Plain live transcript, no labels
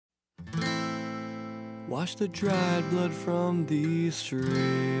Wash the dried blood from these strings,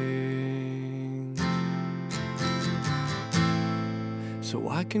 so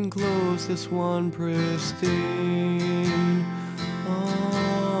I can close this one pristine.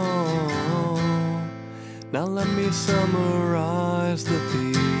 Oh, now let me summarize the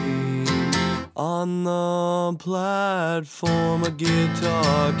theme. On the platform, a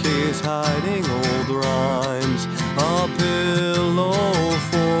guitar case hiding old rhymes, a pillow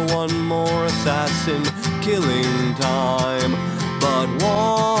for one more assassin killing time, but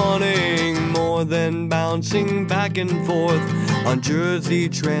wanting more than bouncing back and forth on Jersey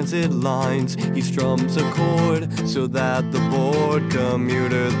Transit lines. He strums a chord so that the bored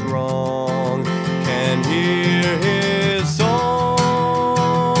commuter throng can hear his song.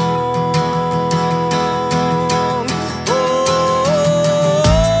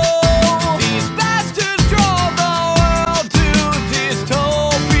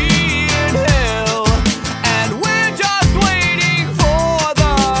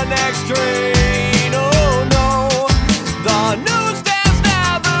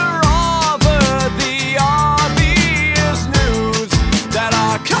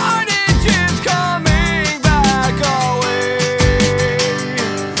 Carnage is coming back away.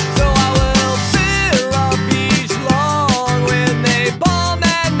 So I will fill up each lung with napalm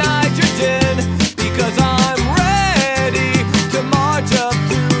and nitrogen, because I'm ready to march up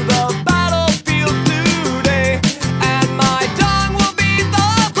to the battlefield today. And my tongue will be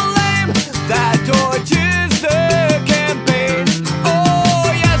the flame that torches the campaigns. Oh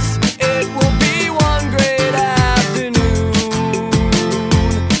yes, it will be one great afternoon.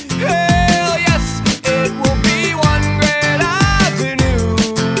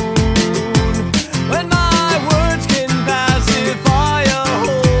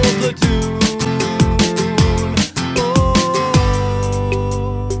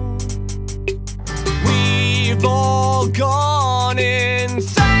 We've all gone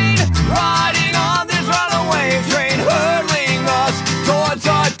insane, riding on this runaway train, hurling us towards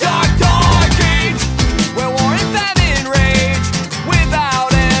our dark, dark age, where war and famine rage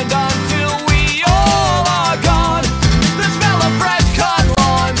without end until we all are gone. The smell of fresh cut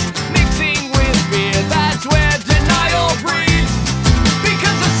lawns mixing with fear, that's where denial breeds,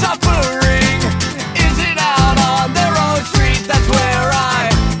 because the suffering isn't out on their own street. That's where I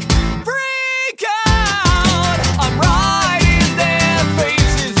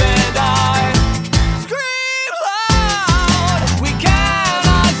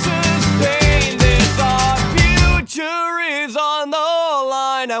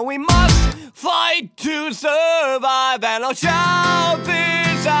and we must fight to survive. And I'll shout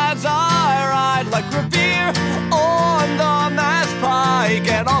this as I ride like Revere on the Mass Pike,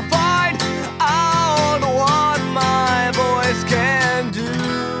 and I'll find out what